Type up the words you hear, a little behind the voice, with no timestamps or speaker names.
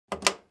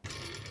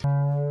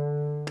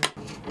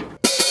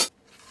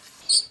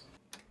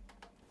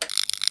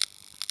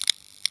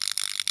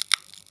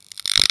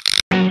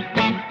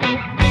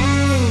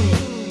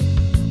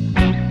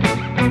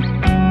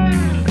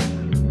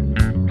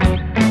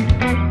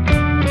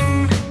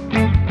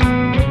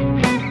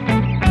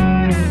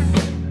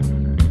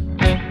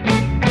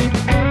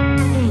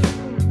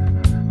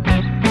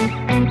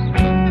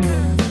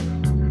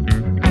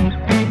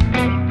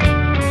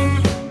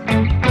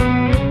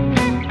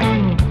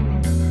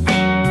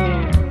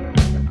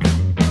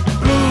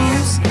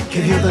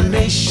the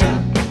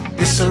nation.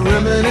 It's a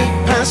remedy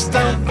passed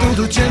down through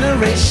the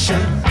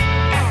generation.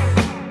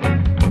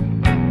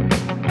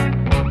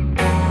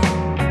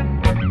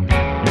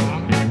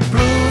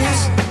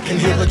 Blues can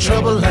heal the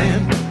troubled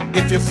land.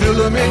 If you feel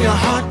them in your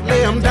heart,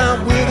 lay them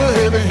down with a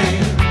heavy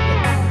hand.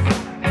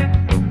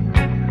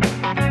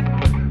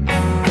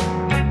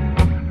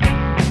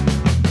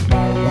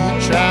 We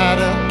try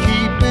to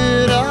keep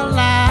it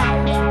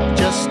alive,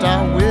 just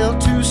our will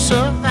to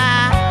survive.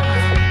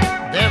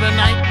 Every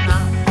night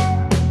now,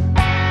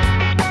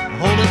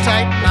 hold it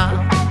tight now.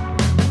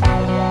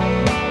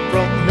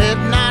 From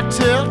midnight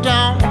till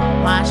dawn,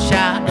 my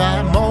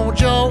shotgun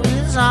mojo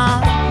is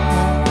on.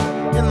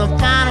 In the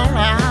final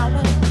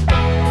hour,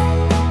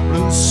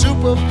 blue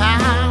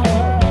superpower.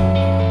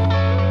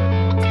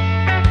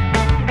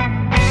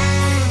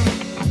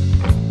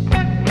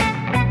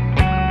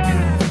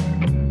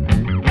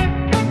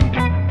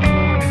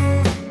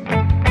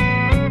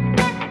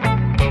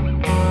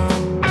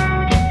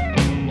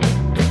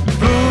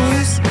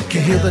 Blues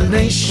can heal the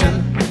nation.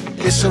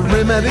 It's a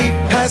remedy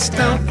passed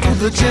down through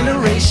the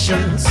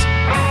generations.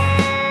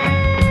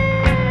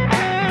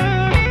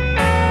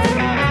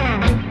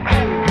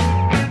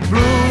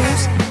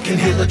 Blues can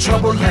heal the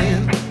troubled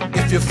land.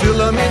 If you feel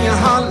them in your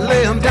heart,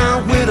 lay them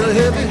down with a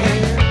heavy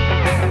hand.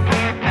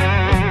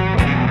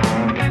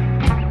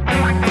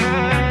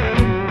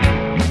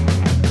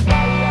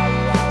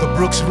 The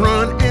brooks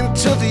run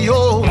into the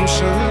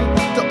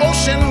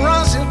ocean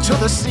runs into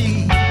the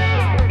sea.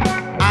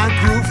 I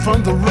grew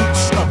from the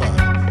roots of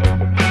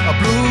a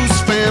blues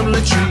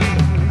family tree.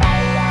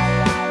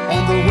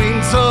 On the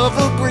wings of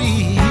a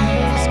breeze,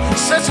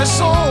 sets a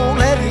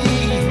soul at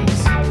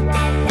ease.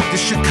 The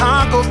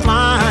Chicago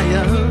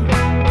flyer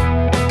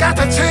got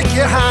to take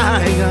you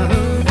higher.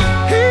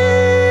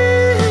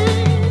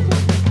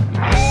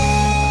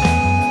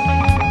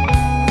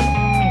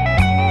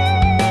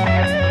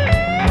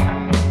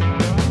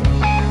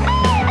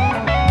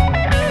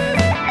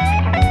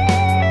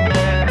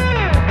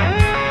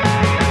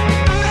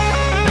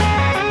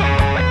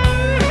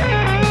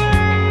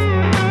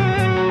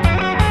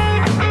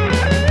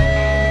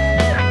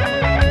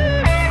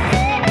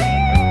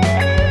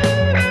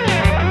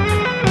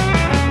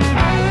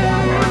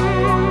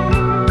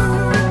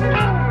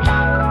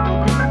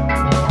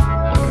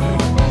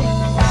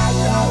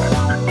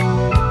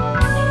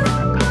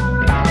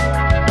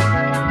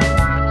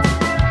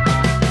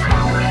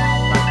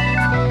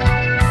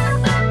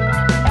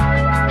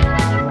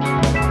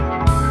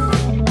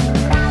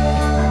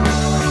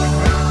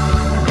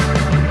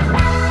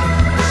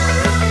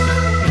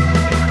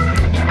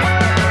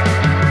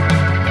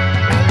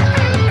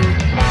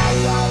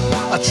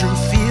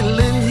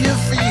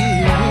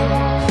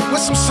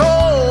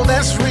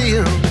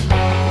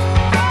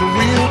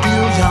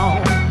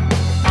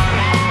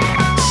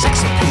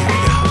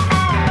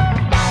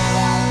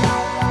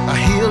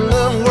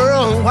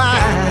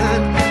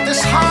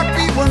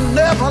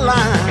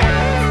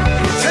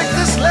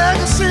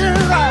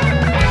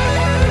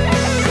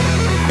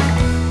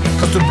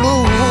 The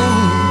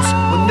blues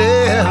will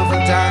never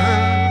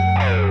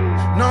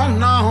die. No,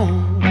 no.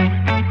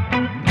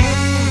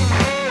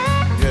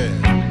 Yeah.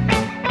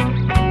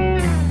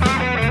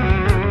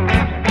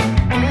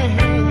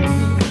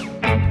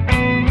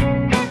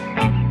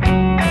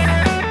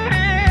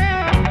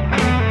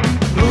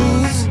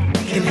 Blues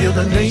can heal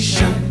the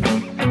nation.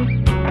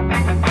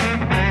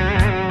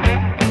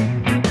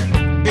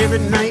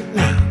 Every night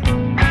now.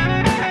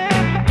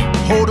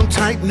 Hold 'em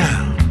tight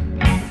now.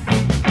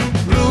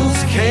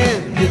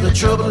 Can hear the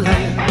troubled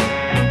land.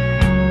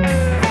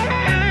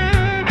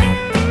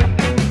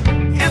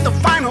 In the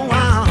final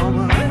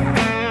hour,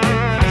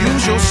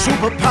 use your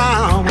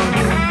superpower.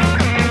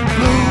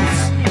 Blues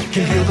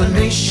can heal the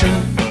nation.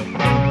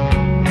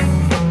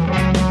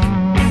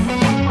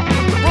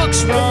 The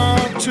brooks run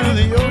to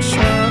the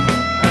ocean,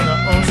 and the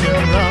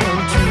ocean run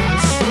to the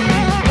sea.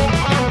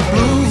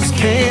 Blues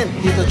can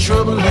heal the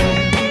troubled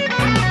land.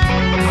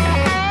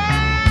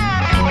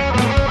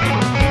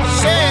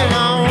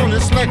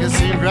 This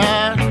legacy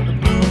ride, the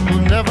blues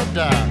will never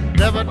die,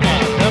 never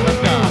die, never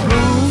die.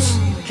 Blues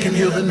can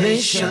heal the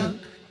nation.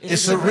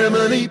 It's a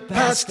remedy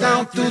passed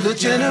down through the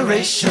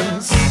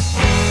generations.